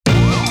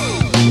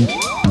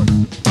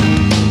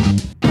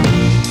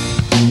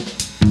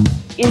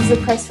is the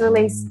press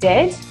release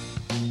dead?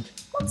 I'm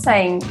not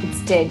saying it's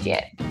dead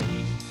yet,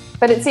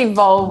 but it's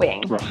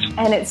evolving, right,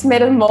 and it's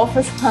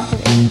metamorphosing.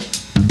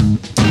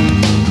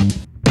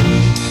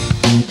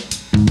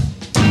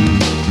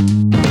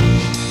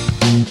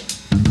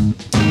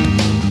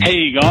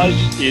 Hey guys,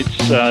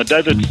 it's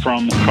David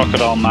from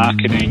Crocodile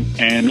Marketing,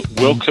 and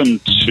welcome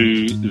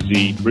to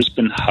the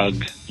Brisbane Hug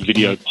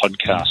video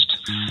podcast.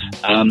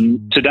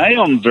 Today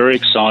I'm very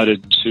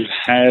excited to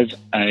have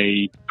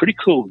a pretty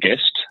cool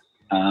guest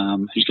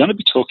who's going to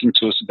be talking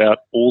to us about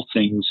all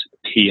things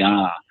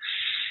PR.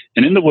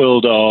 And in the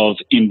world of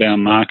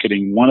inbound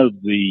marketing, one of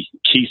the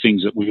key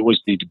things that we always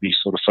need to be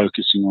sort of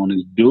focusing on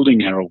is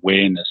building our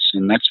awareness,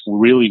 and that's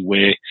really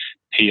where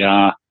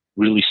PR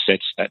really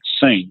sets that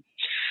scene.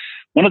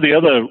 One of the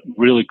other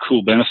really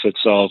cool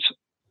benefits of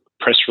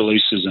press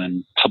releases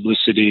and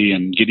publicity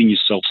and getting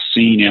yourself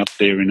seen out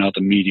there in other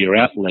media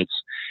outlets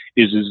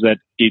is that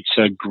it's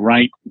a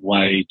great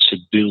way to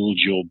build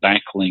your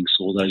backlinks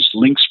or those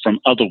links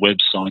from other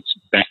websites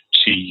back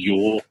to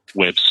your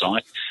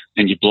website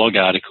and your blog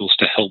articles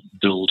to help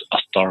build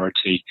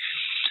authority.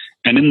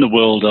 And in the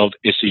world of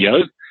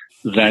SEO,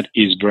 that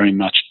is very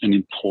much an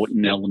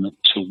important element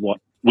to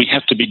what we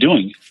have to be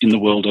doing in the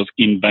world of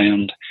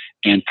inbound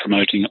and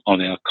promoting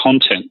of our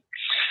content.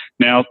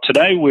 Now,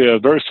 today we are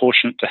very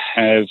fortunate to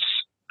have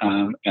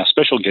our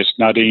special guest,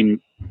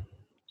 Nadine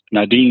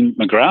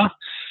McGrath,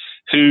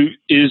 who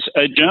is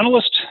a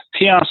journalist,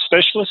 PR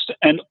specialist,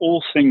 and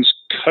all things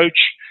coach,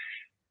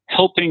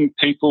 helping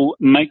people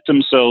make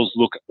themselves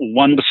look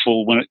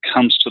wonderful when it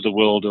comes to the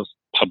world of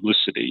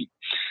publicity.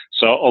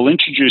 So I'll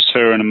introduce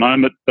her in a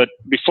moment, but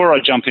before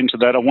I jump into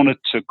that, I wanted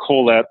to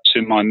call out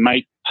to my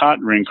mate,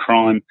 partner in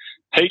crime.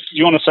 Pete,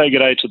 you want to say good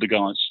day to the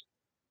guys?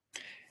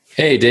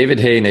 Hey, David.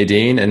 Hey,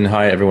 Nadine. And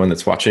hi, everyone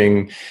that's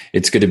watching.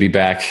 It's good to be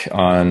back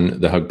on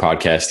the Hug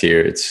podcast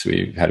here.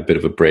 We've had a bit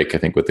of a break, I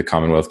think, with the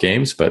Commonwealth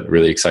Games, but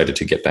really excited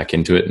to get back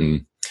into it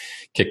and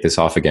kick this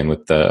off again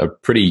with a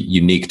pretty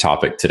unique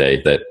topic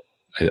today that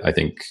I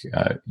think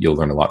you'll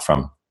learn a lot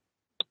from.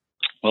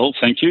 Well,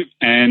 thank you.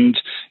 And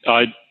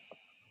I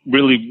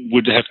really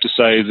would have to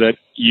say that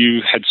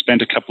you had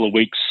spent a couple of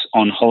weeks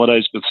on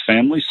holidays with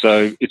family,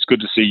 so it's good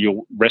to see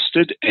you're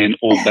rested and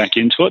all back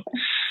into it.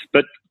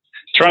 But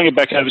throwing it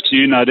back over to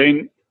you,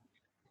 Nadine,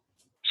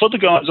 for the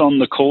guys on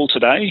the call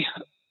today,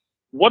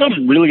 what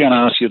I'm really going to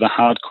ask you, the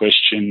hard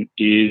question,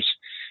 is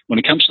when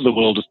it comes to the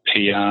world of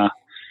PR,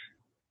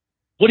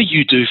 what do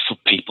you do for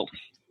people?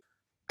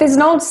 There's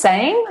an old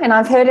saying, and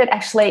I've heard it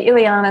actually,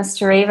 Ileana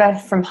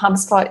Steriva from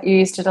HubSpot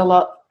used it a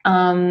lot,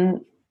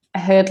 I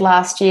heard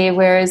last year,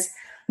 whereas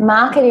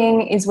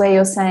marketing is where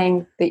you're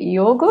saying that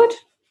you're good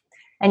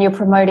and you're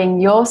promoting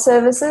your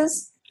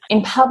services.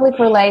 In public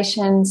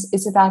relations,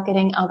 it's about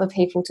getting other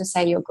people to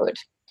say you're good.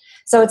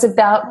 So it's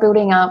about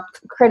building up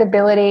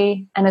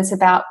credibility and it's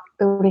about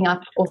building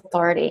up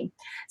authority.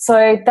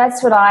 So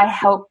that's what I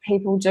help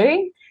people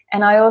do.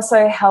 And I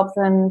also help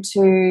them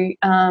to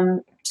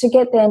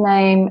get their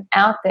name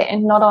out there,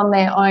 and not on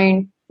their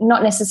own,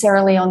 not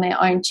necessarily on their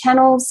own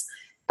channels,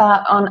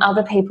 but on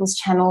other people's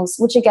channels,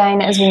 which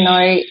again, as we know,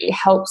 it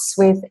helps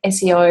with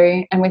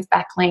SEO and with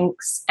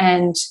backlinks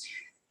and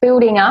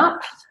building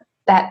up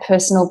that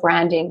personal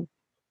branding.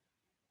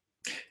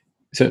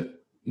 So,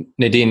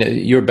 Nadine,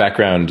 your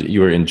background,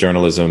 you were in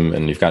journalism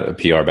and you've got a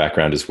PR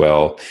background as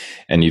well.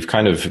 And you've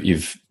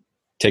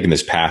taken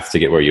this path to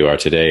get where you are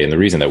today. And the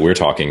reason that we're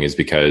talking is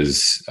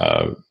because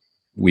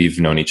we've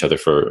known each other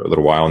for a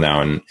little while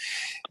now and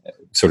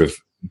sort of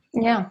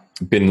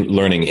been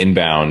learning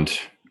inbound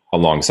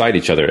alongside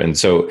each other. And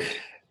so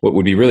what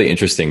would be really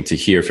interesting to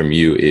hear from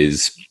you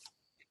is,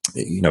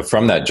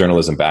 from that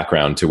journalism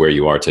background to where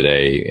you are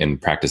today in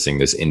practicing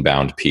this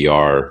inbound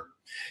PR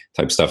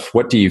type stuff,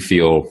 what do you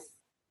feel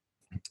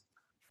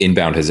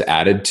inbound has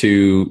added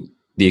to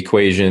the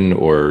equation?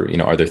 Or,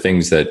 are there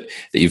things that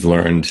you've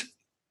learned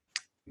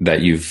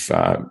that you've,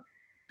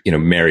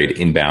 married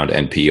inbound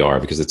and PR?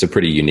 Because it's a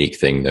pretty unique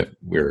thing that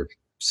we're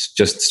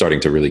just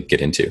starting to really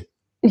get into.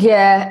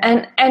 Yeah.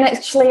 And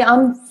actually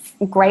I'm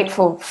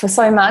grateful for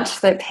so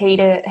much that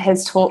Peter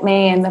has taught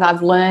me and that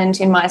I've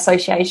learned in my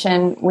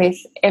association with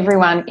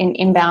everyone in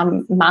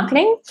inbound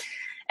marketing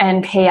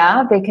and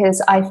PR,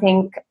 because I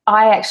think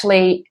I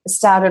actually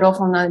started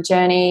off on a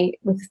journey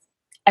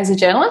as a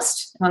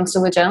journalist, and I'm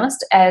still a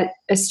journalist, at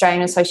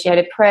Australian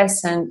Associated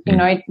Press and,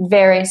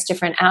 various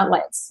different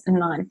outlets in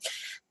mine.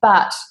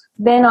 But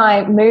then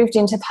I moved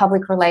into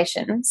public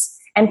relations.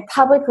 And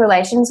public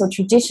relations, or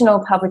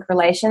traditional public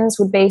relations,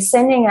 would be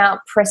sending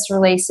out press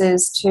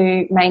releases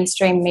to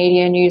mainstream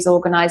media, news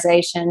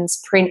organisations,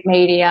 print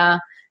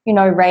media,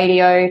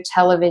 radio,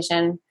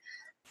 television,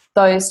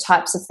 those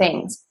types of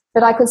things.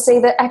 But I could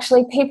see that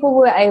actually people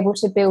were able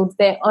to build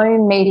their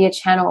own media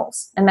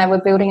channels, and they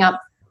were building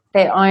up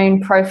their own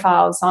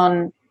profiles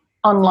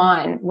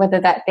online,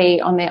 whether that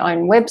be on their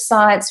own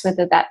websites,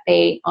 whether that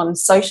be on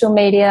social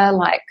media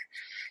like,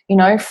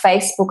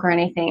 Facebook or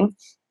anything.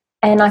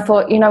 And I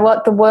thought,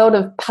 the world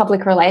of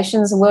public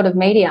relations, the world of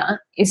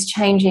media is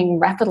changing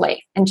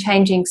rapidly and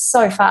changing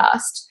so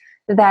fast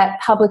that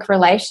public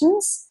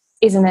relations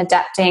isn't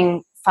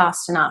adapting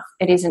fast enough.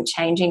 It isn't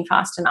changing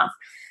fast enough.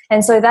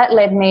 And so that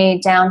led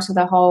me down to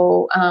the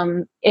whole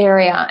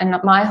area and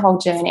my whole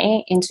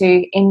journey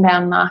into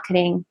inbound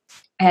marketing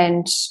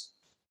and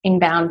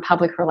inbound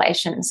public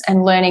relations,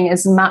 and learning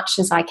as much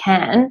as I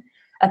can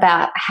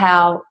about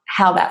how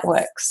that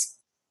works.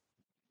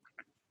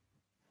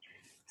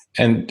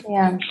 And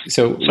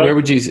so where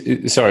would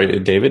you, sorry,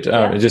 David,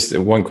 just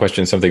one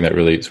question, something that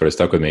really sort of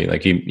stuck with me.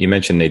 Like you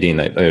mentioned, Nadine,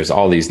 that there's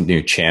all these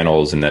new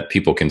channels and that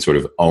people can sort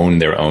of own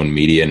their own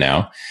media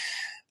now.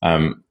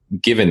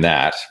 Given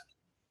that,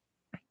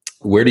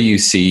 where do you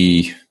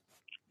see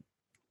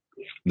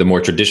the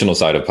more traditional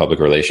side of public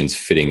relations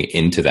fitting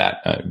into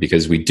that?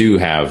 Because we do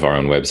have our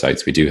own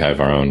websites, we do have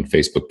our own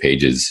Facebook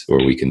pages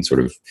where we can sort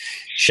of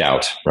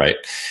shout, right?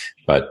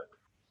 But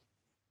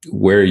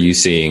where are you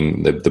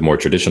seeing the more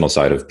traditional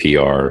side of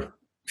PR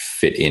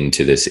fit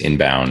into this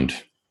inbound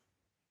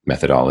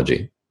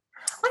methodology?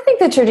 I think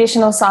the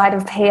traditional side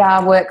of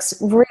PR works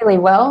really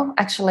well,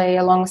 actually,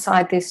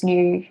 alongside this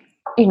new,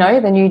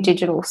 the new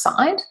digital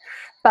side.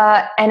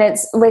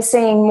 We're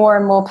seeing more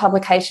and more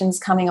publications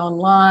coming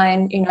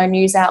online,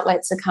 news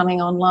outlets are coming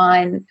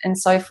online and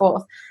so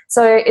forth.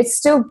 So it's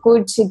still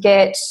good to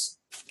get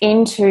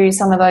into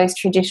some of those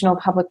traditional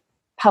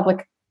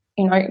public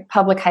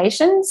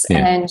publications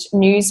and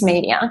news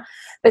media.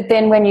 But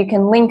then when you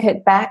can link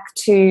it back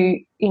to,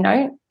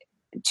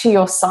 to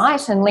your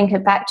site and link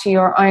it back to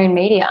your own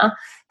media,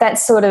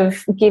 that's sort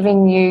of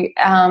giving you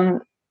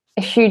a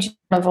huge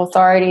amount of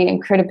authority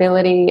and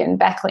credibility and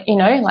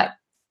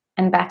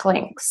and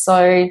backlinks.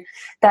 So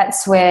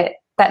that's where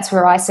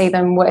I see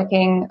them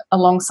working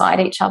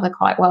alongside each other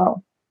quite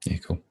well. Yeah,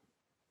 cool.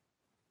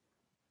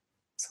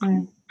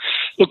 So.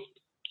 Look,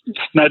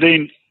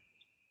 Nadine,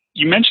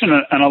 you mentioned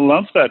it, and I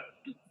love that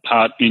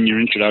part in your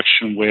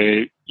introduction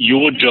where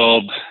your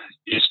job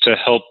is to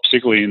help,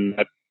 particularly in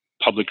that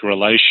public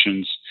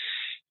relations,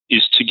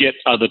 is to get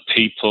other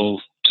people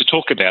to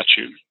talk about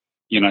you,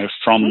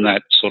 from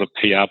that sort of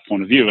PR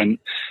point of view. And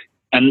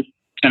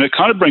it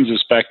kind of brings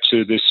us back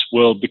to this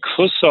world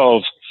because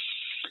of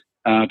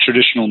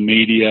traditional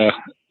media,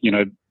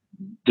 the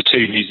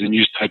TVs, the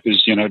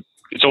newspapers,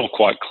 it's all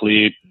quite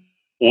clear.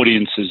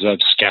 Audiences are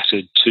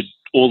scattered to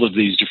all of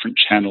these different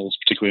channels,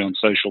 particularly on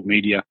social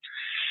media.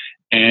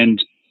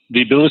 And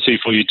the ability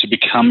for you to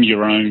become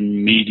your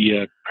own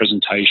media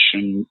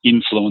presentation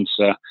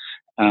influencer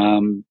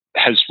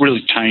has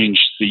really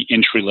changed the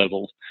entry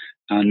level.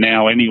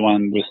 Now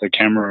anyone with a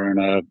camera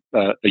and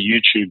a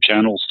YouTube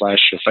channel / a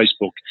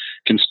Facebook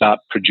can start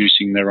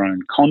producing their own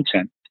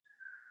content.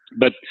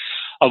 But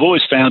I've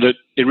always found it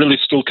really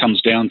still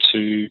comes down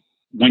to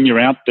when you're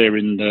out there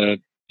in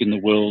the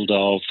world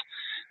of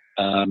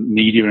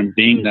media and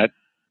being that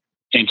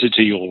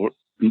entity or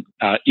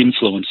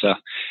influencer,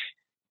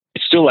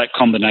 it's still that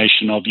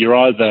combination of you're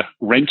either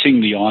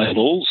renting the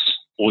eyeballs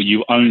or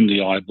you own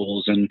the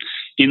eyeballs. And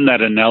in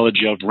that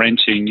analogy of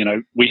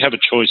renting, we have a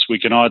choice. We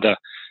can either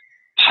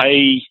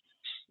pay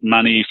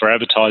money for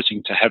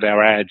advertising to have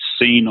our ads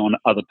seen on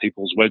other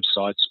people's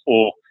websites,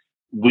 or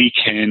we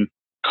can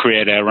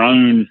create our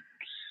own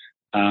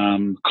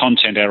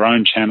content, our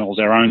own channels,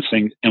 our own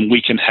thing, and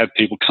we can have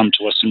people come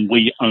to us and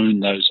we own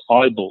those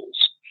eyeballs.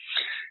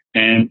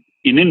 And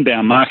in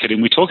inbound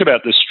marketing, we talk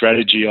about this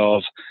strategy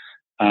of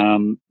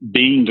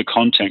being the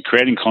content,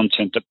 creating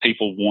content that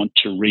people want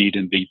to read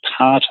and be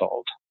part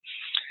of.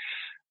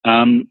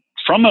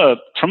 From a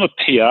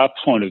PR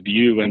point of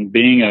view and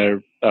being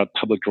a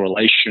public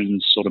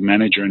relations sort of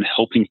manager and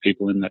helping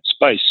people in that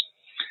space,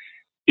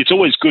 it's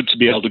always good to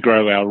be able to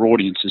grow our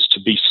audiences, to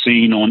be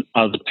seen on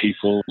other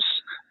people's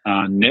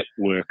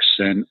networks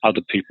and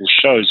other people's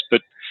shows.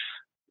 But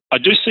I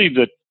do see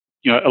that,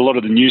 a lot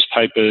of the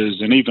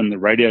newspapers and even the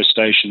radio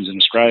stations in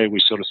Australia,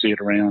 we sort of see it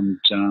around,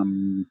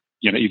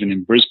 even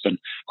in Brisbane,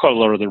 quite a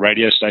lot of the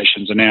radio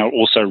stations are now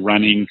also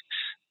running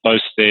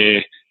both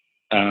their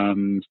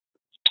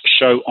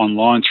show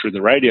online through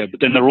the radio, but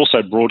then they're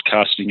also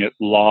broadcasting it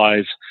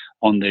live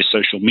on their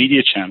social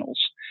media channels.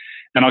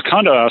 And I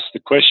kind of asked the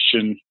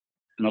question,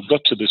 and I've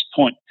got to this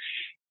point,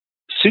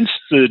 since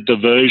the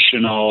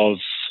diversion of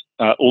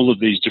all of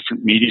these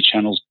different media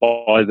channels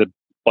by the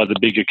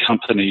bigger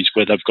companies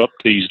where they've got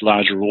these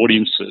larger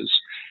audiences,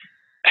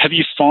 have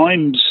you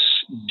find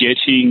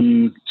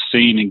getting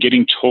seen and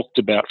getting talked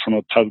about from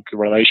a public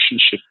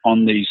relationship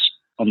on these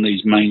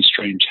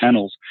mainstream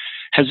channels,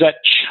 has that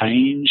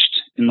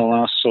changed in the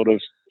last sort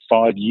of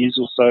 5 years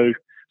or so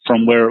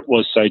from where it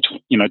was, say,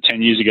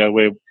 10 years ago,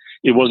 where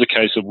it was a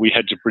case of we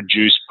had to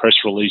produce press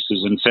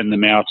releases and send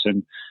them out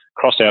and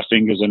cross our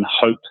fingers and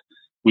hope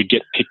we'd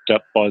get picked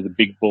up by the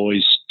big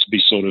boys to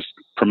be sort of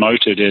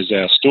promoted as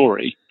our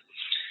story?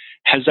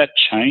 Has that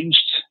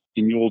changed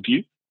in your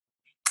view?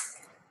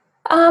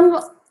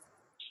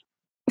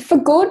 For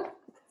good,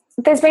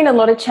 there's been a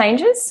lot of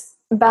changes,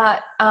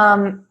 but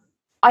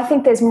I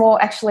think there's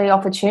more actually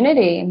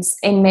opportunities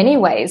in many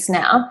ways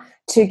now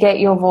to get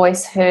your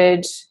voice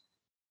heard,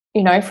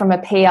 from a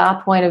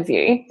PR point of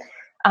view,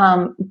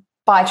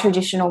 by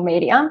traditional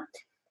media.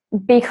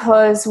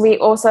 because we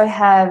also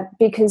have,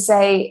 because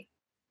there's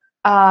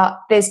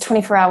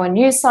 24-hour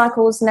news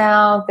cycles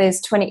now.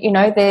 There's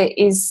there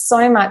is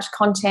so much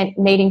content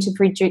needing to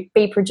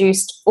be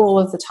produced all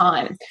of the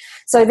time.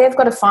 So they've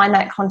got to find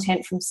that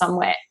content from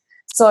somewhere.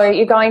 So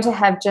you're going to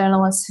have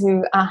journalists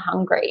who are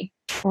hungry,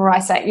 or I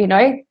say,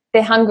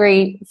 they're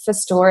hungry for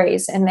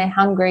stories and they're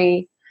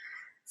hungry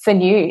for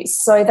news.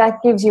 So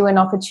that gives you an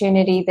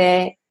opportunity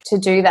there to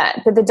do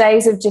that. But the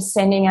days of just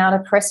sending out a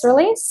press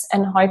release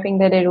and hoping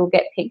that it'll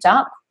get picked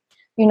up,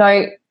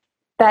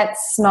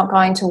 that's not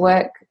going to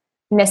work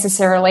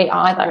necessarily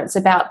either. It's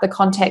about the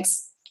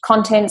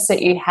contents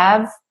that you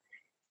have.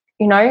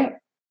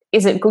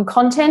 Is it good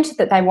content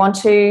that they want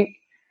to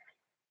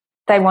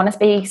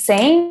be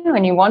seen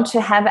and you want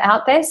to have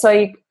out there?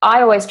 So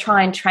I always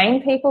try and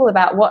train people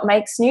about what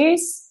makes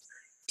news,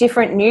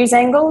 different news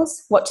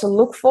angles, what to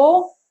look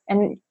for,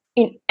 and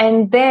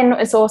then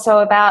it's also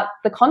about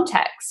the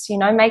context.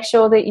 Make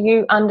sure that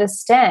you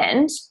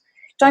understand.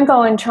 Don't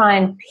go and try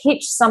and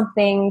pitch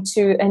something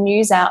to a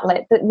news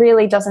outlet that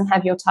really doesn't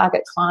have your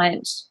target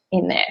client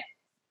in there,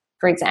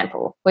 for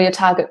example, or your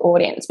target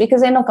audience,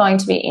 because they're not going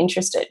to be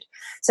interested.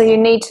 So you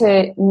need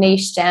to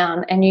niche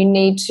down and you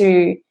need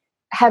to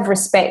have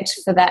respect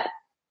for that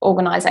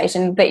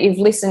organisation that you've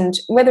listened,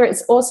 whether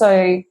it's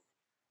also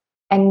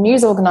a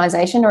news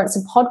organisation or it's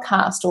a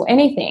podcast or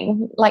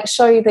anything, like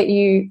show that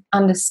you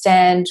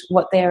understand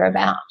what they're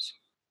about.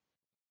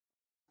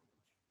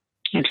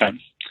 Okay.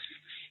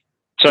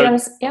 So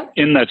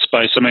in that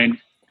space,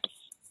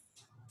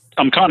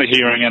 I'm kind of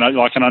hearing, and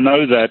I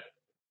know that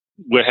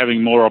we're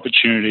having more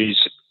opportunities,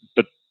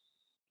 but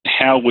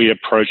how we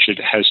approach it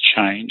has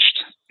changed.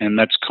 And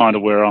that's kind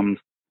of where I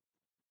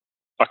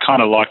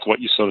kind of like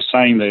what you're sort of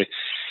saying there.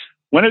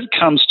 When it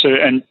comes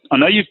to, and I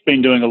know you've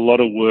been doing a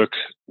lot of work,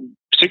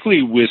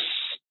 particularly with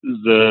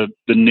the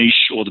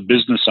niche or the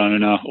business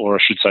owner, or I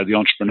should say the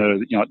entrepreneur,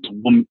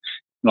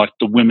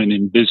 the women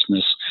in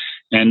business,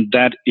 and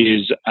that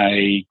is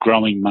a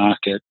growing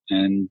market,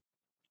 and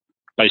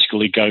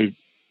basically go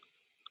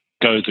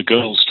the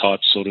girls type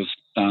sort of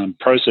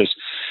process.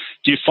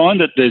 Do you find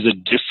that there's a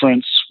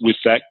difference with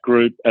that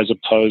group as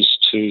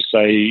opposed to,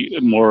 say,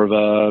 more of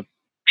a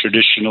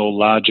traditional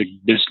larger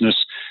business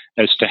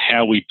as to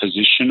how we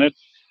position it?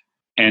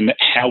 And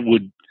how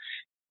would,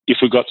 if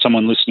we've got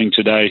someone listening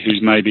today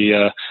who's maybe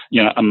a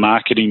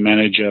marketing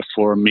manager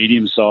for a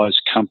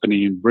medium-sized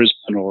company in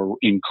Brisbane or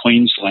in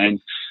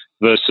Queensland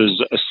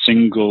versus a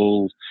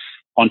single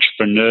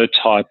entrepreneur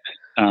type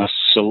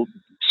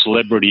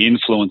celebrity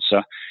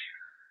influencer,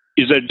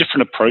 is there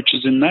different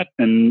approaches in that?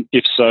 And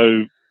if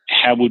so,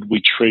 how would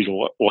we treat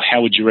or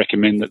how would you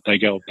recommend that they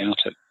go about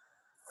it?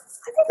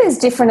 I think there's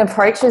different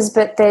approaches,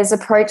 but there's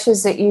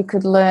approaches that you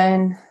could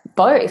learn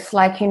both.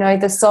 Like,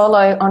 the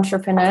solo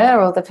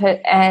entrepreneur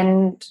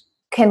and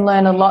can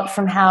learn a lot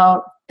from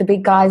how the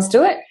big guys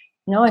do it,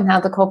 and how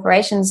the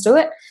corporations do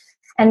it,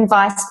 and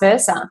vice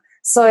versa.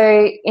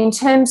 So in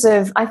terms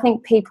of, I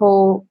think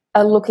people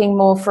are looking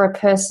more for a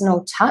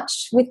personal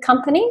touch with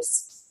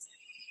companies.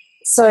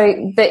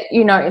 So that,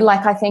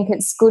 I think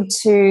it's good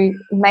to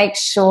make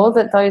sure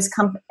that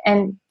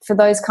and for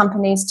those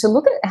companies to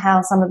look at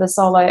how some of the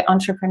solo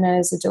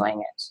entrepreneurs are doing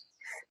it.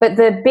 But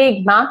the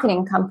big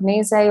marketing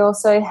companies, they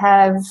also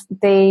have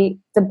the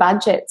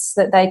budgets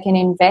that they can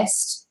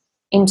invest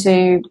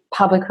into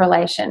public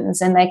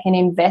relations and they can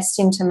invest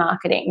into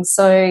marketing.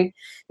 So,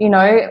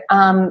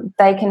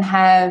 they can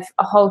have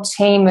a whole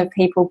team of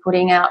people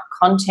putting out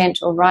content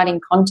or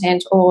writing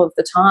content all of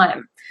the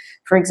time.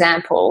 For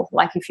example,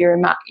 like if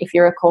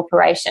you're a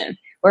corporation,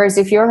 whereas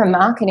if you're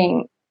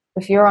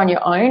on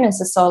your own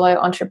as a solo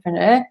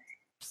entrepreneur,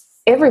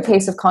 every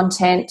piece of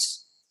content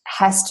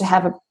has to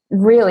have a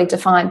really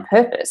defined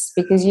purpose,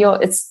 because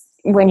it's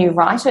when you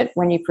write it,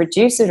 when you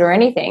produce it or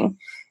anything,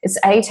 it's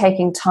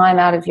taking time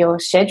out of your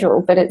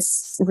schedule, but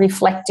it's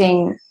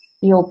reflecting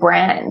your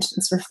brand.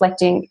 It's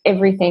reflecting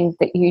everything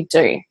that you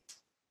do.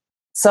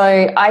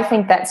 So I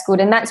think that's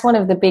good. And that's one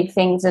of the big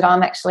things that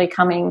I'm actually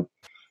coming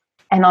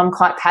and I'm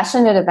quite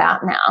passionate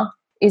about now,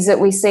 is that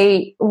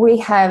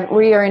we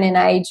are in an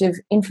age of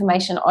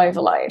information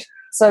overload.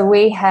 So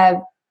we have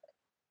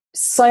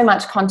so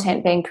much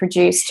content being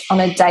produced on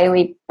a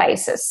daily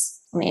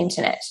basis on the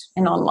internet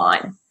and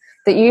online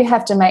that you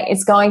have to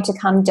it's going to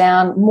come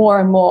down more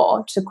and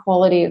more to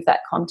quality of that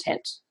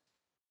content.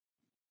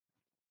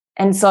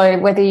 And so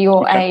whether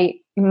you're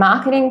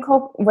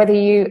whether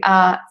you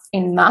are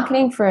in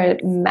marketing for a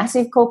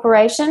massive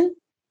corporation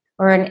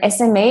or an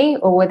SME,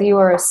 or whether you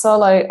are a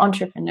solo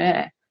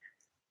entrepreneur,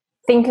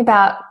 think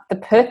about the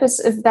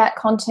purpose of that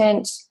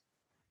content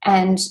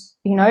and,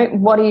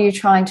 what are you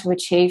trying to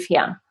achieve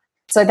here?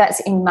 So that's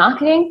in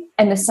marketing,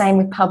 and the same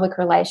with public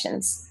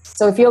relations.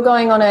 So if you're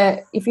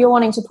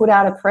wanting to put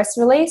out a press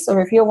release, or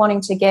if you're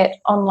wanting to get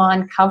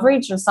online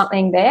coverage or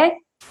something there,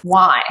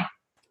 why?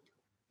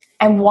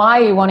 And why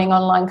are you wanting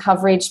online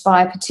coverage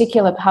by a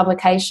particular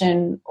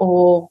publication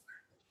or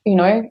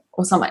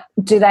something?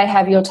 Do they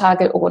have your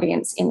target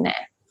audience in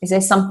there? Is there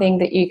something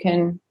that you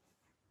can,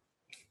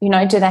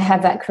 do they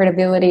have that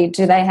credibility?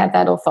 Do they have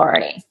that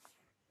authority?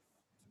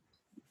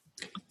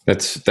 I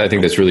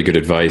think that's really good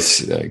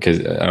advice,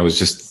 because I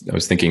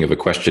was thinking of a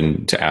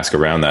question to ask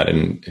around that,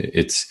 and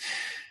it's,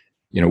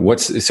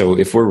 so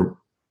if we're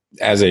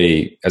as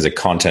a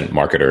content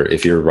marketer,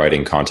 if you're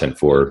writing content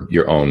for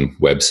your own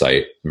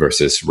website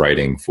versus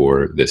writing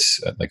for this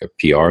like a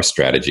PR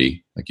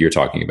strategy, like you're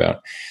talking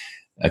about,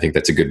 I think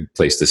that's a good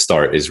place to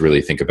start, is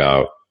really think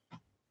about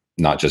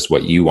not just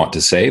what you want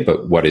to say,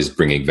 but what is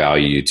bringing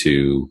value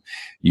to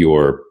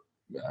your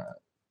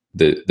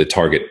the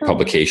target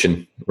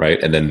publication,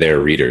 right? And then their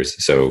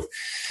readers. So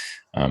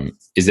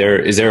is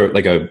there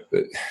like a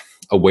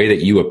way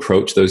that you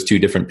approach those two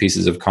different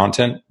pieces of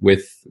content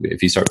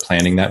if you start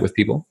planning that with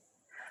people?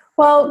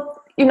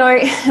 Well,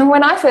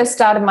 when I first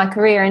started my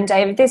career, and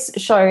David, this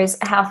shows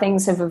how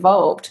things have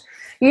evolved.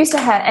 You used to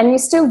have, and you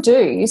still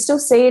do, you still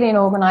see it in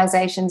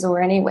organizations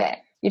or anywhere.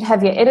 You'd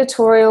have your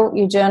editorial,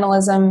 your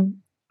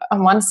journalism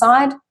on one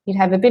side, you'd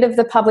have a bit of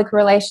the public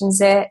relations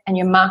there, and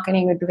your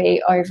marketing would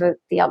be over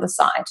the other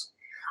side.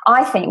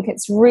 I think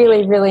it's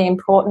really, really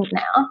important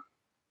now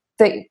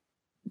that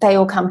they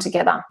all come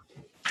together.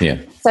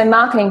 Yeah. So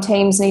marketing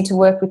teams need to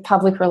work with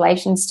public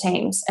relations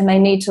teams, and they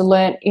need to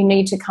learn, you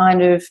need to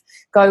kind of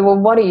go, well,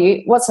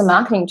 what's a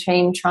marketing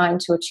team trying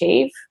to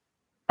achieve,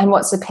 and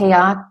what's a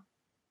PR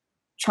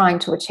trying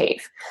to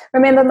achieve?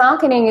 Remember,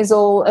 marketing is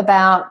all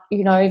about,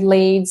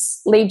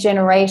 lead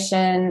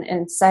generation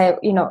and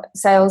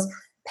sales.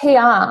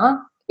 PR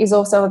is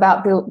also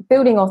about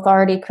building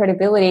authority,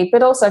 credibility,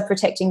 but also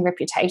protecting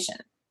reputation.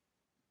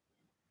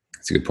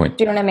 That's a good point.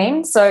 Do you know what I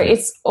mean? So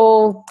it's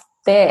all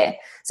there.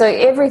 So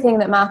everything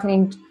that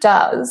marketing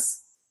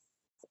does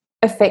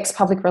affects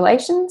public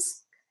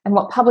relations, and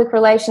what public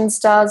relations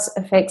does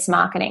affects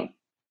marketing.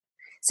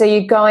 So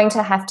you're going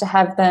to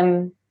have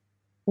them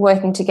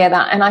working together.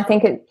 And I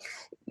think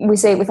we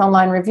see it with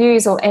online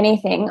reviews or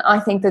anything. I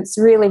think that's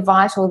really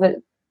vital that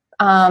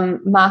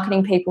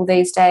marketing people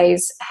these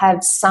days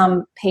have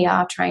some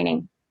PR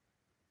training.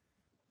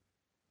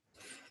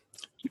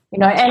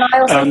 And I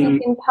also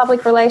think in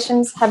public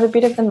relations have a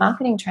bit of the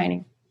marketing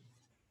training,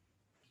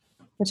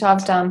 which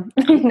I've done.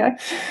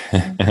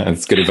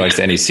 That's good advice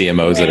to any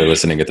CMOs that are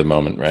listening at the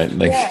moment, right?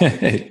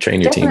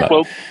 Train your team up.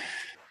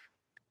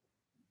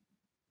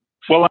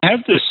 Well, I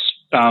have this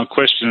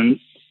question,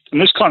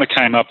 and this kind of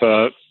came up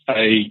a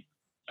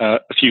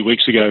few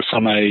weeks ago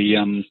from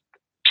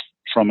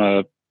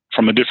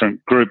a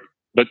different group.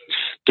 But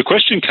the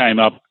question came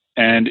up,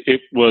 and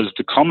it was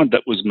the comment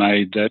that was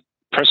made that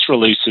press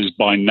releases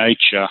by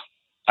nature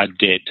are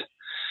dead.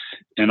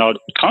 And I'd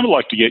kind of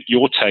like to get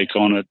your take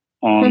on it,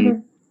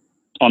 on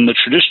the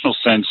traditional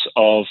sense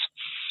of,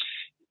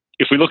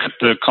 if we look at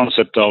the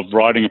concept of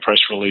writing a press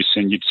release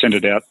and you'd send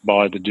it out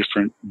by the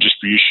different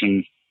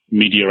distribution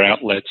media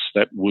outlets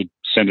that would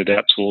send it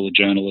out to all the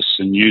journalists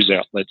and news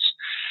outlets,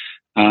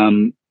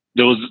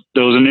 there was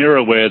an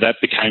era where that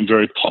became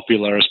very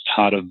popular as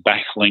part of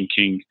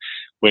backlinking,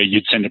 where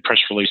you'd send a press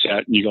release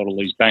out and you got all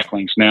these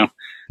backlinks. Now,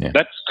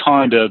 that's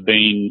kind of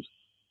been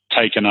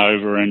taken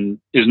over and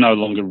is no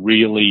longer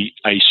really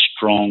a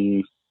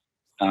strong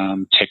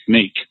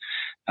technique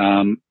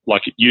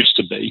like it used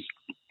to be.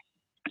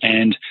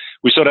 And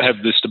we sort of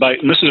have this debate,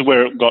 and this is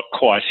where it got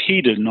quite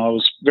heated, and I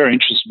was very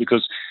interested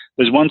because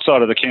there's one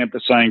side of the camp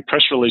that's saying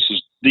press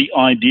releases, the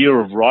idea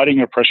of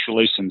writing a press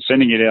release and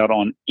sending it out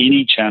on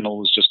any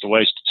channel is just a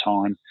waste of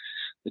time,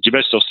 that you're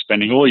best off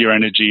spending all your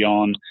energy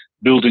on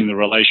building the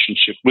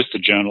relationship with the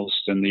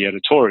journalist and the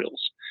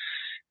editorials.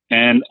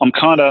 And I'm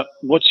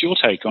what's your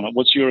take on it?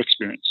 What's your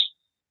experience?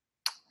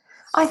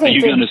 I think are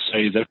you going to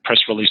say that press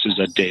releases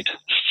are dead?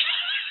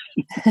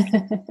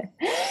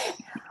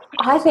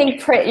 I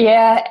think,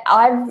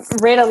 I've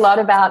read a lot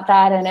about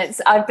that, and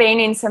I've been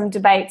in some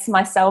debates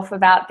myself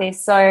about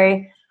this.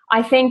 So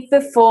I think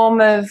the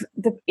form of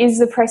is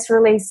the press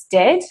release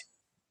dead?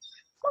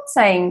 I'm not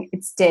saying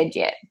it's dead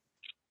yet,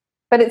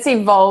 but it's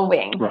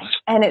evolving, right,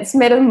 and it's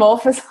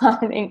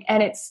metamorphosing,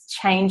 and it's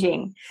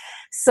changing.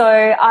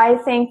 So I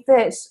think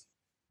that,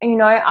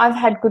 I've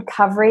had good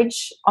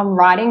coverage on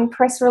writing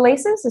press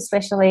releases,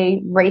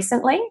 especially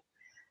recently,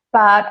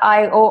 but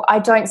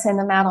I don't send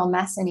them out en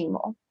masse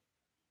anymore.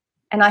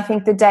 And I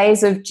think the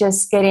days of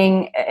just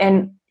getting,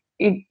 and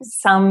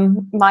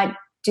some might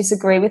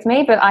disagree with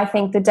me, but I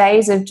think the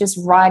days of just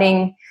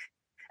writing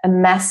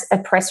a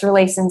press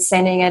release and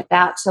sending it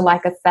out to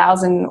like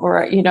 1,000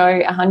 or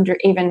 100,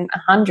 even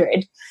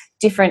 100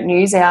 different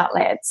news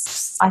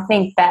outlets, I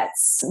think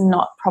that's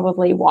not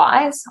probably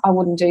wise. I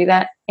wouldn't do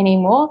that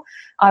anymore.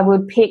 I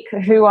would pick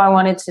who I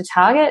wanted to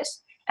target,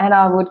 and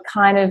I would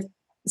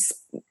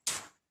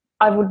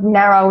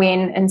narrow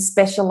in and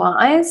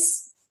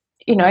specialize,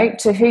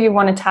 to who you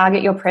want to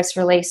target your press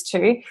release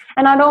to.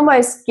 And I'd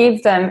almost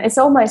it's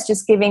almost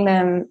just giving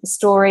them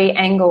story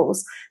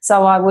angles.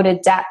 So I would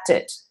adapt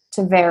it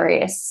to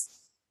various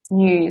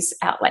news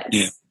outlets.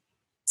 Yeah.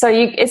 So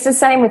it's the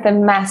same with the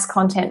mass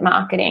content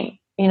marketing.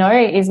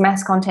 Is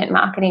mass content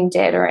marketing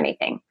dead or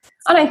anything?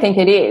 I don't think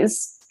it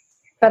is.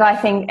 But I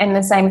think,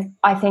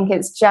 I think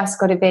it's just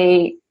got to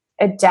be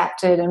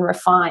adapted and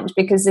refined,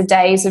 because the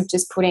days of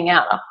just putting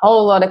out a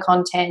whole lot of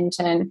content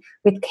and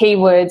with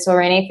keywords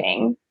or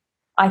anything,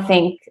 I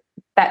think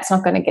that's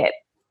not going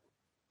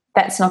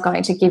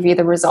to give you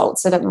the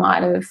results that it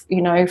might have,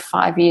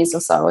 5 years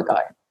or so ago.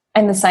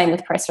 And the same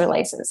with press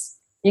releases.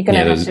 You're going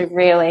to have to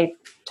really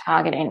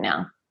target in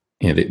now.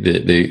 Yeah,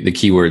 the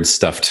keyword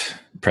stuffed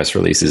press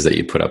releases that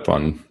you put up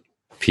on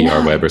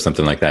PR Web or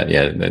something like that.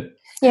 Yeah.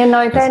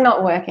 They're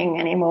not working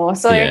anymore.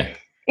 So,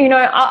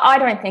 I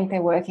don't think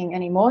they're working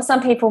anymore.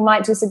 Some people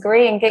might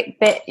disagree and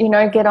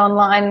get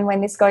online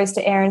when this goes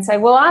to air and say,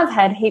 well, I've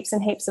had heaps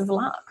and heaps of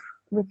luck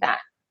with that.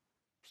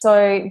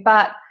 So,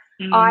 but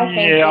I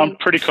think I'm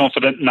pretty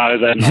confident. No,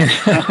 they're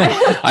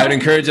not. I would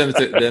encourage them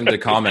to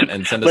comment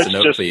and send us a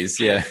note, please.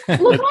 Yeah.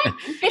 Look,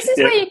 this is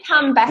where you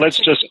come back. Let's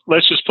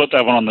just put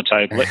that one on the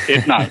table.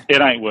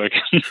 It ain't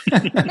working.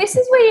 This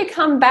is where you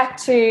come back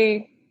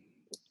to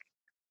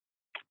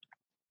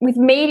with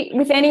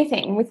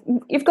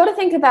anything. You've got to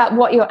think about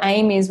what your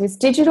aim is with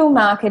digital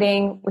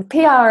marketing, with PR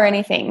or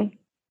anything.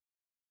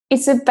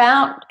 It's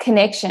about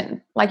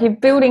connection. Like, you're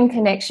building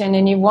connection,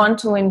 and you want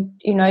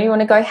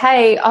to go,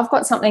 hey, I've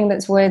got something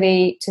that's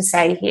worthy to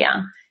say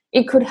here.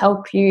 It could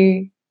help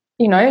you,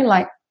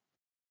 and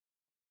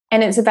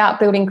it's about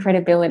building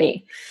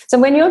credibility. So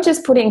when you're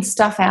just putting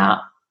stuff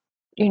out,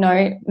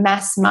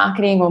 mass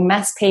marketing or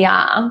mass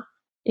PR,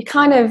 you're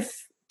kind of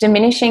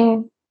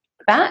diminishing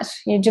that.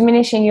 You're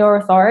diminishing your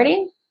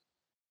authority.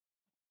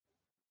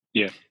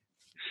 Yeah.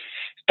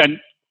 And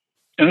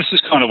this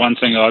is kind of one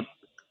thing I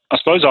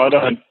suppose I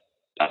don't.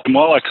 And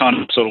while I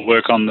kind of sort of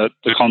work on the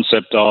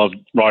concept of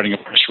writing a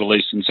press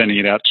release and sending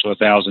it out to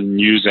 1,000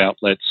 news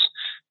outlets,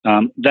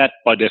 that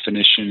by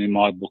definition in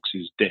my books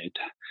is dead.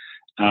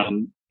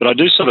 But I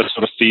do sort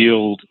of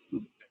feel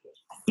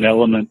an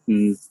element,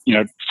 and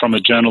from a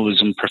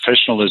journalism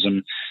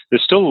professionalism,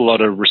 there's still a lot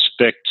of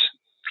respect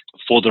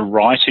for the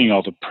writing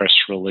of a press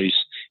release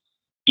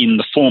in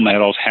the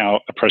format of how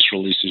a press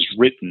release is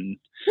written.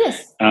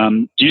 Yes.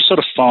 Do you sort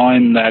of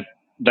find that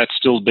that's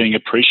still being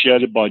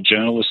appreciated by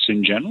journalists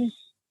in general?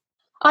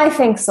 I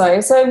think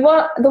so. So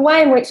the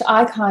way in which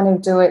I kind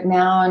of do it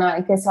now, and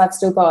I guess I've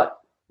still got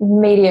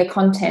media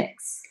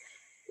context,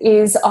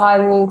 is I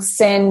will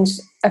send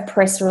a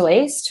press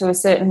release to a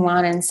certain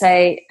one and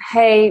say,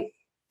 hey,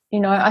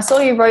 I saw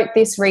you wrote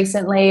this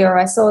recently, or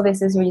I saw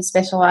this as what you're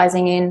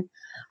specialising in.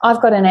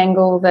 I've got an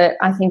angle that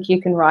I think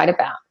you can write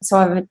about.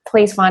 So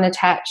please find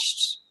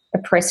attached a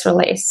press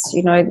release,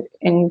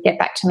 and get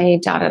back to me,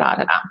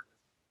 da-da-da-da-da.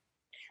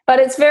 But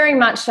it's very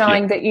much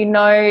showing that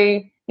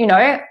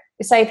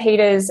say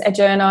Peter's a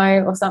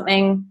journo or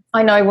something,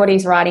 I know what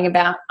he's writing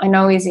about. I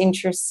know his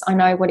interests. I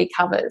know what he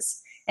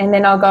covers. And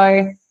then I'll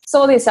go,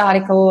 saw this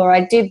article, or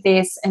I did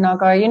this, and I'll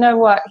go, you know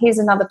what, here's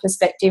another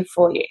perspective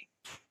for you.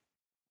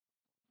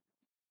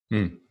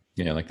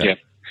 Yeah, I like that. Yeah.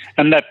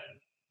 And that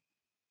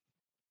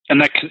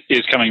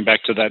is coming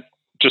back to that,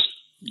 just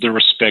the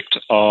respect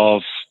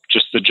of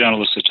just the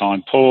journalists are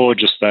time poor,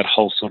 just that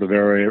whole sort of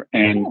area,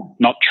 and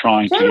not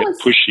trying to get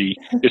pushy.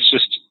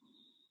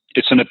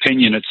 It's an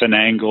opinion, it's an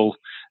angle,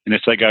 and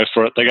if they go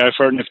for it, they go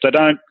for it, and if they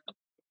don't,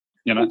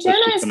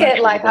 journalists get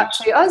up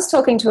to, I was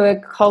talking to a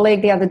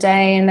colleague the other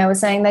day, and they were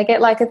saying they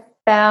get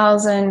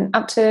 1,000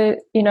 up to,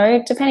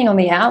 depending on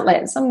the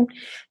outlet. Some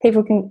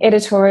people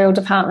editorial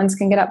departments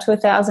can get up to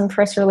 1,000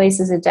 press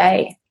releases a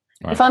day.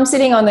 Right. If I'm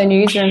sitting on the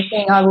newsroom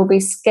thing, I will be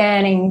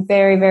scanning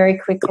very, very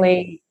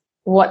quickly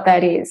what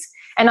that is.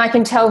 And I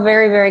can tell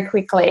very, very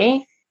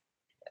quickly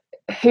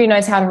who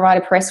knows how to write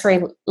a press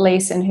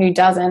release and who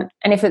doesn't.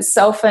 And if it's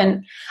I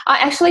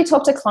actually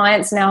talk to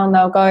clients now, and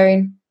they'll go,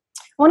 I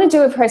want to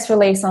do a press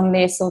release on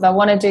this, or they'll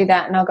want to do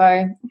that. And I'll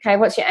go, okay,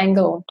 what's your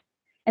angle?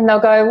 And they'll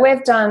go,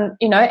 we've done,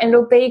 and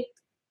it'll be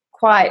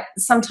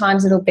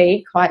sometimes it'll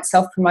be quite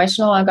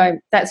self-promotional. I go,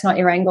 that's not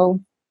your angle.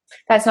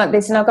 That's not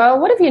this. And I'll go,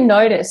 what have you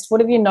noticed? What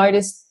have you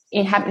noticed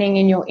happening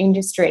in your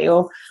industry?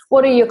 Or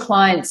what are your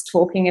clients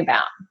talking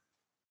about?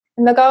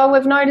 And they'll go,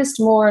 we've noticed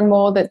more and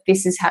more that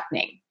this is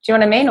happening. Do you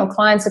know what I mean? Or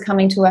clients are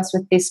coming to us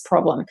with this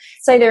problem.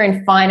 Say they're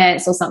in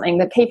finance or something,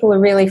 that people are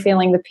really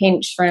feeling the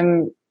pinch,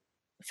 from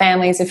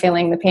families are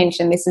feeling the pinch,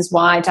 and this is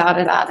why,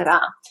 da-da-da-da-da.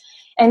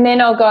 And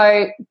then I'll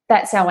go,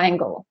 that's our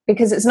angle,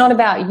 because it's not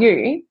about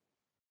you.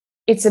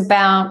 It's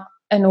about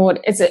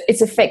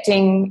it's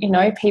affecting,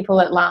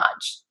 people at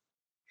large.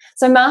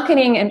 So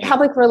marketing and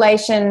public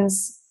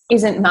relations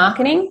isn't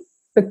marketing,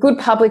 but good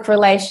public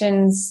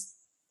relations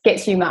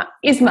is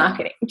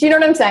marketing. Do you know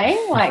what I'm saying?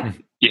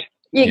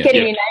 You're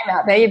getting your name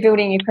out there, you're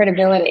building your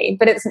credibility,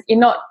 but you're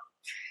not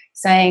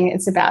saying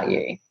it's about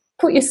you.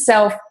 Put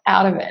yourself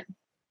out of it.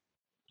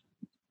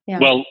 Yeah.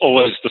 Well,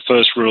 always the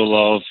first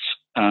rule of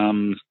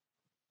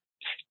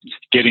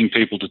getting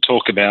people to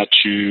talk about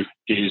you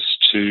is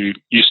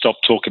you stop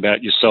talk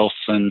about yourself,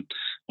 and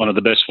one of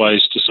the best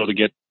ways to sort of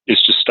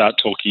is to start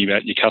talking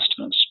about your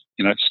customers.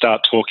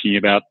 Start talking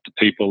about the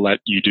people that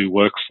you do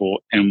work for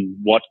and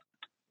what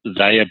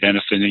they are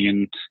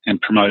benefiting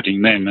and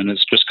promoting them. And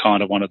it's just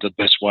kind of one of the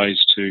best ways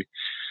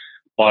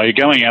by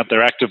going out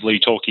there actively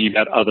talking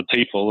about other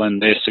people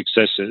and their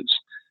successes,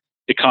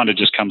 it kind of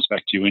just comes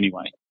back to you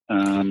anyway.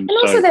 And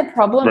also so their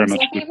problems. very much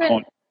Like a good even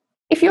point.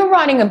 if you're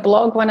writing a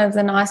blog, one of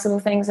the nice little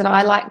things that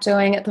I like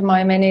doing at the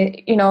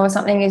moment, or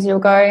something is you'll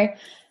go,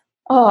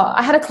 oh,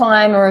 I had a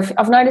client, or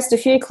I've noticed a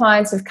few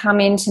clients have come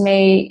in to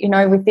me,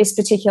 with this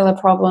particular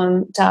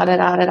problem,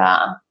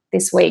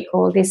 this week,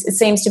 or this, it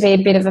seems to be a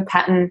bit of a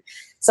pattern.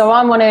 So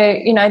I want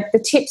to, the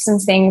tips and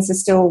things are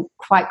still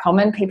quite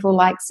common. People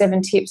like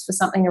 7 tips for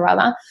something or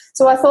other.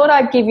 So I thought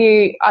I'd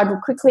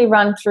quickly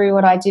run through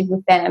what I did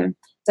with them.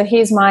 So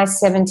here's my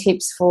 7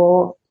 tips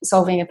for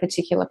solving a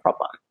particular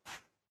problem.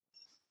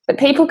 But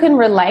people can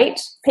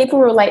relate. People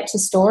relate to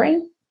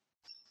story.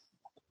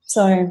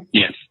 So,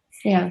 yeah.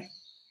 And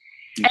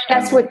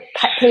that's what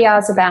PR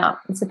is about.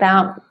 It's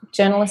about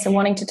journalists are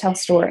wanting to tell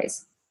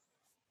stories.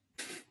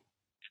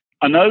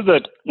 I know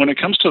that when it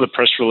comes to the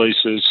press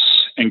releases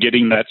and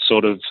getting that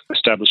sort of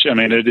established, I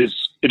mean, it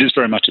is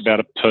very much about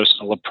a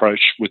personal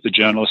approach with the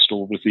journalist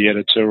or with the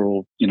editor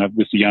or,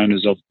 with the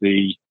owners of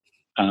the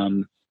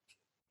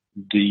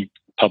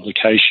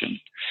publication.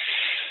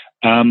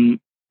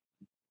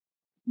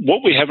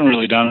 What we haven't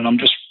really done, and I'm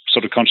just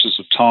sort of conscious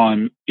of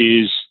time,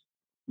 is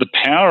the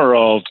power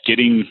of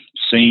getting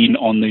seen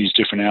on these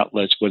different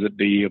outlets, whether it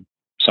be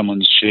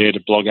someone's shared a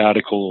blog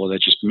article or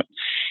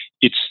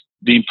it's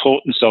the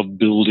importance of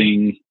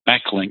building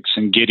backlinks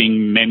and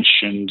getting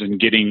mentioned and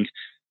getting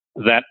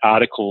that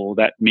article,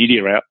 that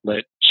media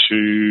outlet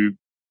to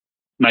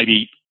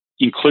maybe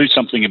include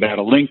something about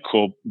a link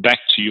or back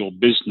to your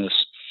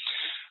business.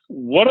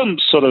 What I'm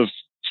sort of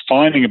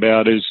finding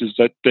about is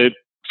that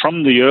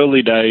from the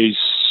early days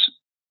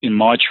in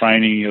my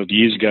training of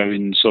years ago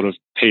in sort of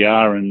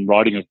PR and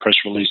writing of press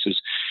releases,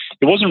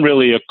 it wasn't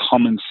really a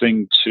common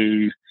thing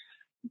to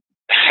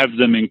have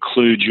them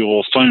include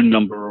your phone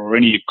number or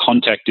any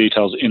contact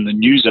details in the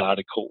news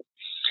article.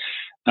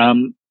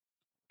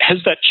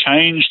 Has that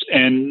changed,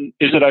 and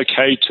is it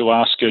okay to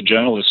ask a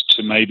journalist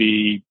to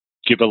maybe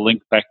give a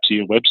link back to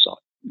your website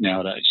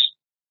nowadays?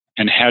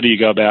 And how do you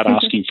go about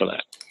asking for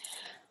that?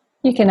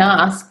 You can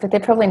ask, but they're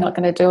probably not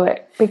going to do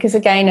it because,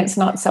 again, it's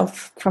not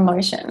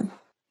self-promotion.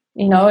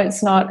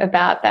 It's not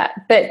about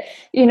that. But,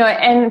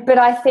 but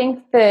I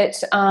think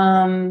that,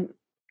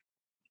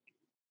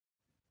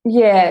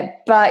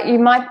 but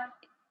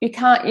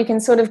you can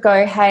sort of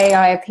go, hey,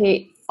 I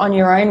appeared on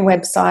your own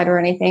website or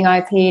anything, I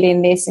appeared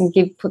in this, and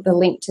put the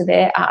link to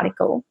their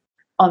article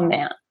on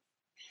there.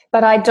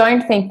 But I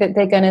don't think that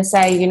they're going to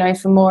say,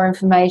 for more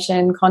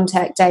information,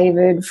 contact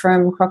David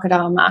from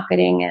Crocodile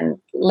Marketing and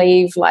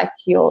leave put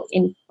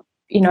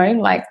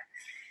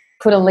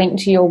a link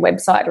to your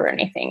website or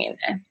anything in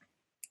there.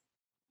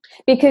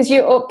 Because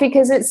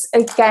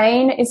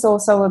it's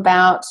also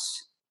about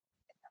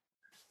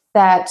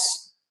that,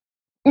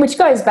 which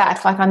goes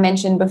back, like I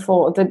mentioned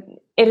before, the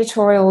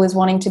editorial is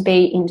wanting to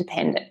be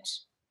independent.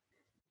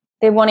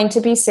 They're wanting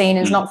to be seen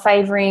as not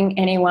favouring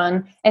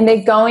anyone, and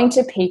they're going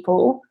to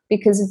people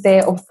because of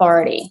their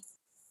authority,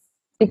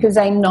 because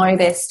they know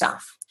their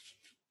stuff.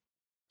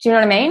 Do you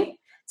know what I mean?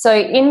 So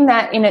in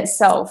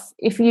itself,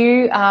 if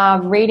you are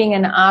reading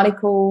an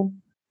article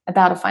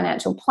about a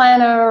financial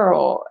planner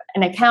or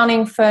an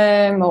accounting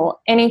firm or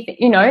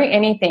anything,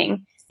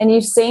 anything, and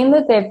you've seen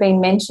that they've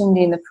been mentioned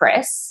in the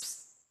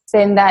press,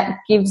 then that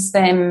gives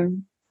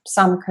them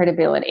some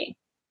credibility.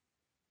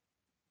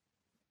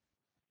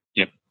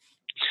 Yep.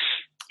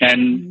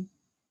 And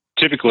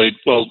typically,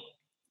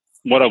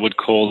 what I would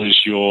call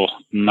is your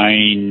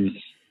main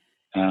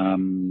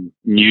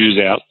news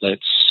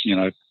outlets,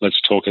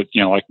 let's talk it,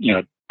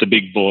 the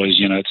big boys,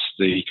 it's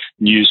the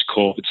News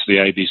Corp, it's the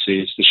ABC,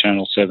 it's the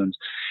Channel 7s.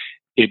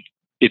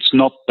 It's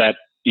not that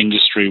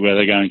industry where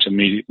they're going to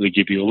immediately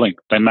give you a link.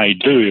 They may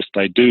do if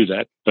they do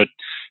that, but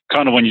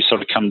kind of when you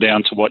sort of come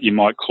down to what you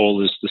might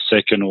call as the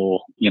second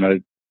or,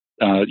 the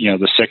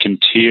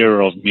second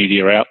tier of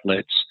media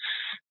outlets,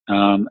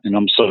 and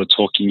I'm sort of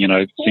talking,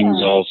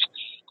 things of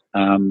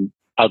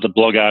other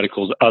blog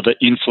articles, other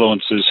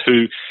influencers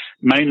who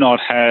may not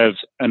have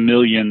 1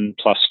 million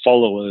plus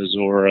followers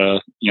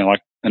or,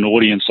 like an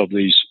audience of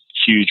these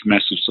huge,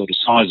 massive sort of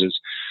sizes,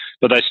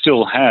 but they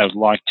still have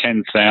like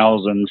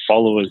 10,000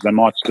 followers. They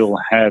might still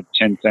have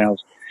 10,000.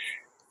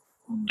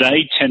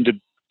 They tend to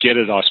get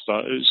it, I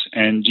suppose.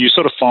 And you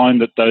sort of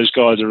find that those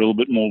guys are a little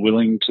bit more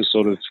willing to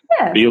sort of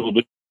be a little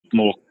bit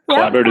more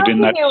collaborative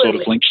in that sort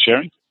of link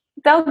sharing.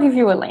 They'll give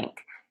you a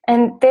link,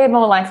 and they're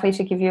more likely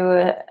to give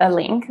you a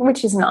link,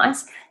 which is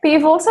nice. But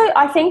you've also,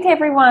 I think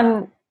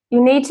you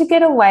need to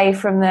get away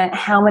from the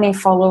how many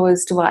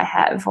followers do I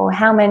have or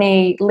how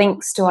many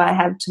links do I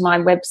have to my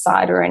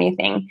website or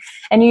anything.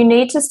 And you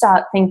need to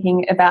start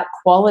thinking about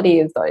quality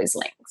of those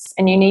links,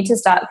 and you need to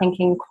start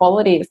thinking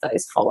quality of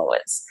those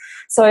followers.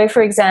 So,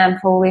 for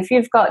example, if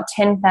you've got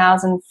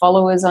 10,000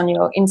 followers on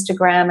your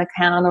Instagram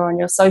account or on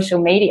your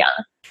social media,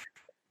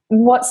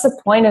 what's the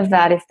point of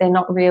that if they're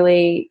not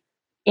really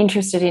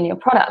interested in your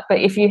product? But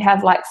if you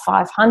have like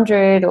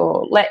 500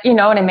 or you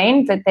know what I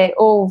mean, that they're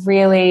all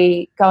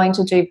really going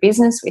to do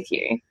business with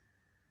you,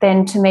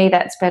 then to me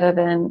that's better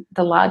than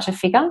the larger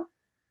figure.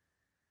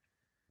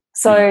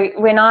 So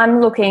when I'm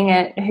looking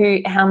at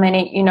how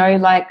many,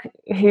 like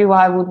who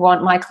I would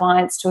want my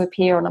clients to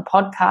appear on a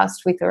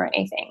podcast with or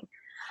anything,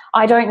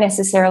 I don't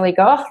necessarily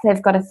go, oh,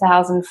 they've got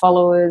 1,000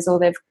 followers or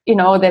they've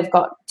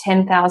got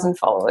 10,000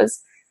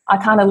 followers. I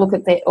kind of look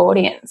at their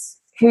audience.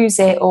 Who's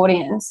their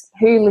audience?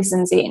 Who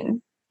listens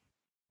in?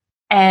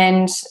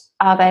 And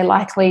are they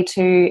likely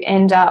to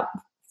end up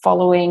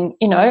following,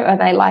 are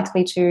they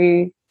likely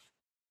to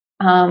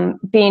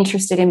be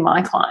interested in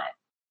my client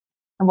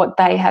and what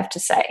they have to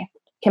say?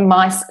 Do you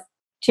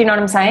know what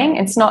I'm saying?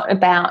 It's not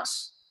about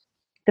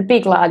the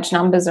big, large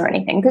numbers or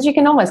anything, because you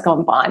can almost go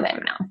and buy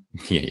them now.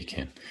 Yeah, you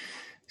can.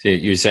 So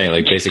you're saying,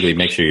 like, basically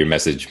make sure your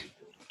message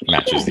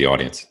matches the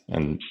audience.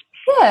 And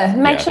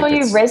make sure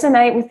you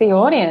resonate with the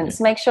audience.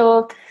 Yeah. Make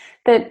sure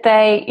that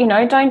they,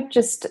 don't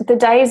just, the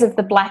days of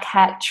the black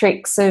hat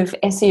tricks of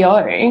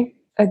SEO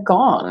are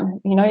gone.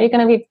 You're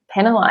going to be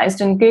penalized,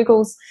 and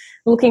Google's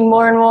looking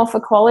more and more for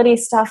quality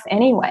stuff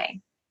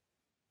anyway.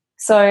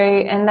 So,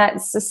 and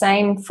that's the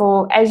same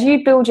for, as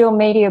you build your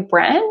media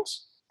brand,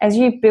 as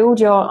you build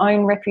your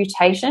own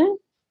reputation,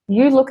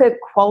 you look at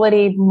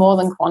quality more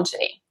than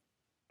quantity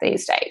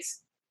these days.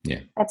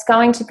 Yeah. That's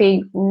going to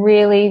be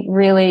really,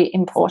 really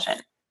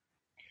important,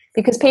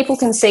 because people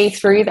can see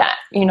through that.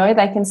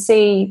 They can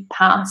see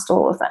past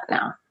all of that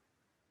now.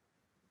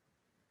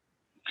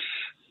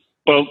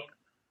 Well,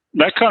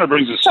 that kind of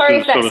brings us Sorry to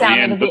if that sort of the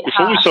end. A bit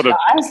before harsh, we sort of,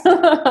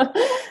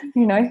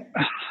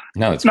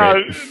 No, it's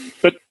great.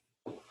 No,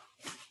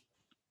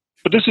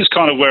 but this is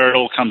kind of where it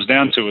all comes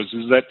down to is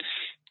that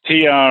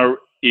PR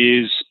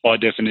is by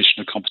definition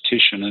a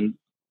competition,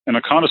 and I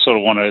kind of sort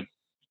of want to,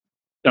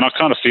 and I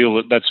kind of feel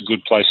that that's a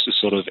good place to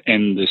sort of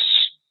end this,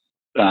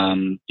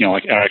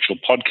 like our actual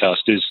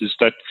podcast is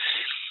that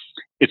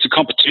it's a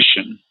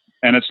competition,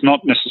 and it's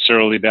not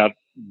necessarily about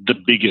the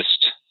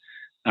biggest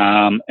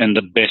and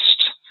the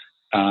best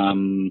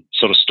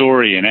sort of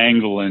story and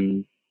angle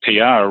and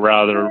PR.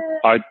 Rather,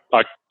 I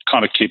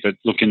kind of keep it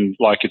looking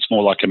like it's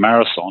more like a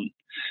marathon.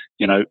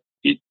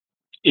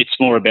 It's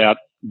more about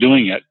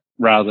doing it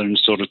rather than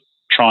sort of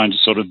trying to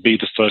sort of be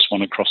the first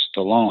one across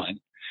the line.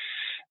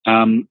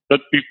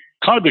 But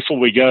kind of before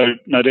we go,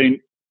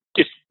 Nadine,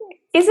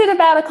 is it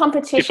about a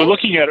competition? If we're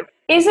looking at it,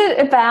 is it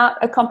about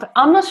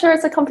I'm not sure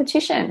it's a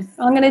competition.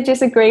 I'm going to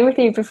disagree with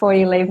you before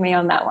you leave me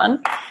on that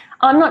one.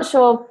 I'm not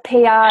sure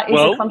PR is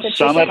a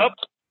competition. Sum it up.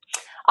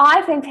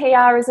 I think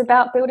PR is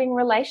about building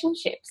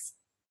relationships.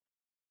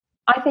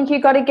 I think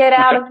you've got to get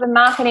out of the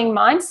marketing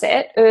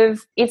mindset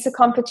of it's a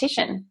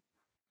competition,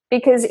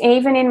 because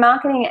even in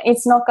marketing,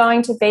 it's not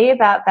going to be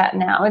about that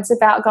now. It's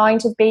about going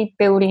to be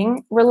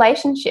building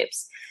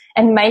relationships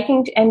and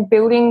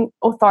building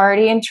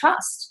authority and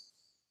trust.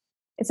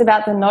 It's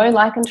about the know,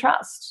 like, and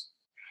trust.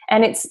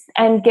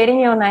 And getting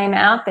your name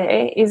out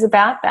there is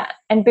about that.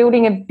 And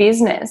building a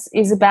business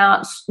is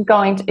about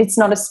it's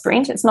not a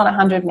sprint, it's not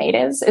 100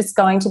 meters, it's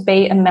going to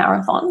be a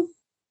marathon.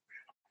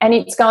 And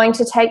it's going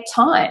to take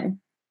time.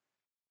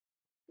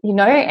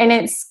 And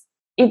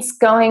it's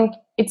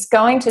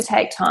going to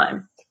take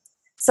time.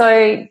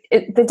 So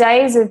the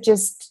days of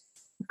just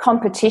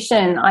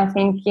competition, I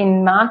think,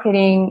 in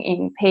marketing,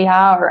 in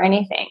PR or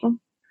anything,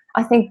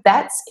 I think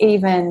that's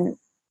even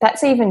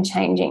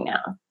changing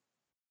now.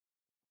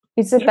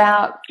 It's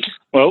about,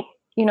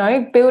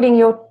 building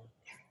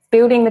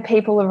the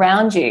people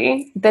around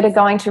you that are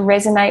going to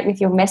resonate with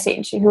your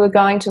message, who are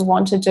going to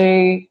want to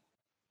do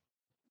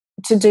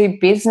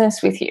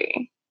business with you.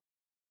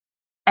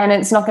 And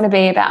it's not going to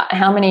be about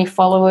how many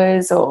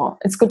followers, or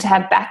it's good to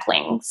have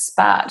backlinks,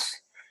 but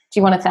do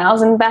you want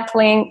 1,000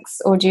 backlinks,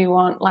 or do you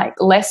want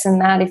less than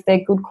that if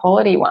they're good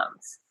quality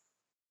ones?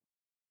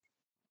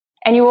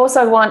 And you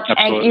also want,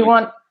 Absolutely. And you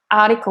want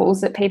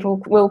articles that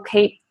people will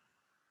keep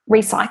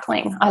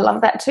recycling. I love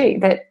that too,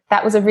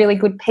 that was a really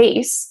good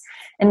piece,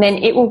 and then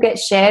it will get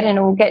shared, and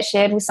it will get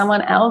shared with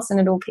someone else, and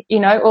it'll,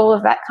 all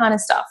of that kind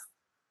of stuff.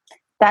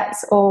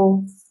 That's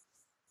all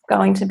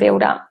going to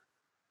build up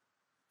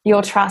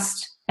your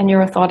trust and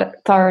your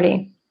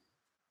authority.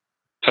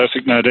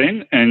 Perfect,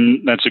 Nadine,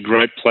 and that's a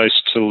great place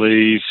to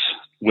leave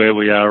where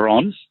we are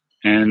on.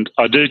 And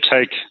I do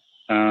take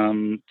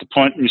the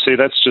point, and you see,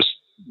 that's just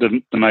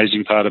the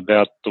amazing part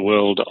about the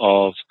world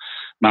of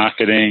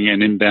marketing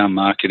and inbound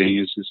marketing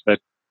is that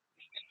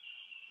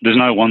there's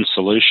no one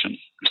solution.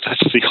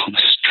 That's the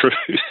honest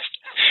truth.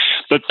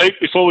 But Pete,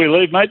 before we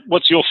leave, mate,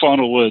 what's your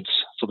final words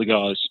for the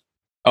guys?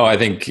 Oh, I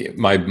think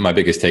my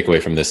biggest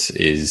takeaway from this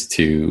is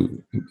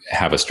to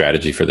have a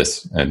strategy for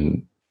this,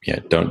 and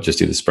don't just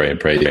do the spray and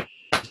pray. You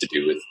have to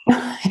do with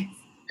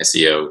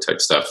SEO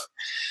type stuff,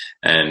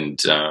 and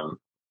I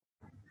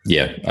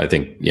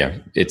think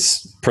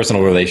it's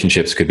personal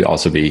relationships could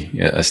also be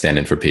a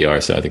stand-in for PR.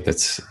 So I think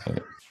that's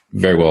a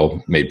very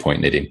well made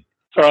point, Nadine.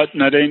 All right,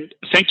 Nadine,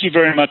 thank you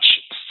very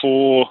much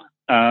for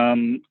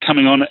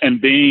coming on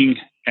and being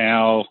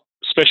our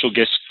special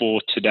guest for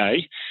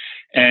today.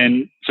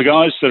 And for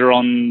guys that are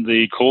on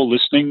the call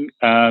listening,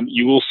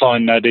 you will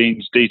find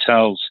Nadine's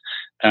details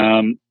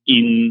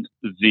in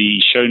the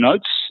show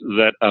notes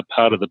that are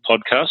part of the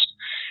podcast.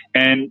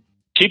 And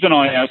keep an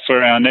eye out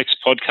for our next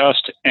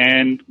podcast,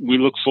 and we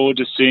look forward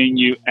to seeing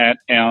you at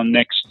our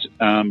next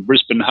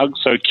Brisbane Hug.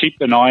 So keep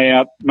an eye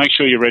out. Make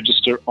sure you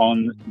register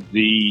on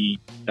the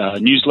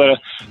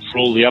newsletter for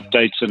all the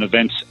updates and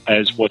events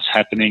as what's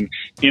happening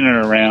in and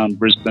around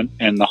Brisbane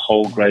and the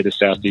whole greater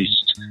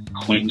southeast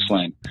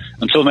Queensland.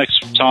 Until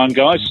next time,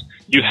 guys,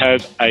 you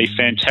have a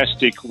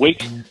fantastic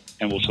week,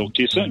 and we'll talk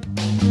to you soon.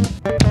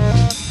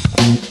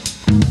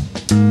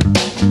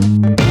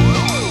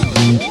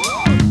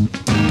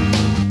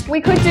 We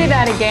could do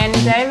that again,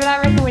 David. I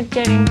reckon we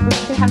could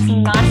have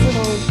some nice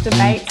little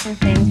debates and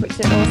things, which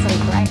is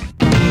also great.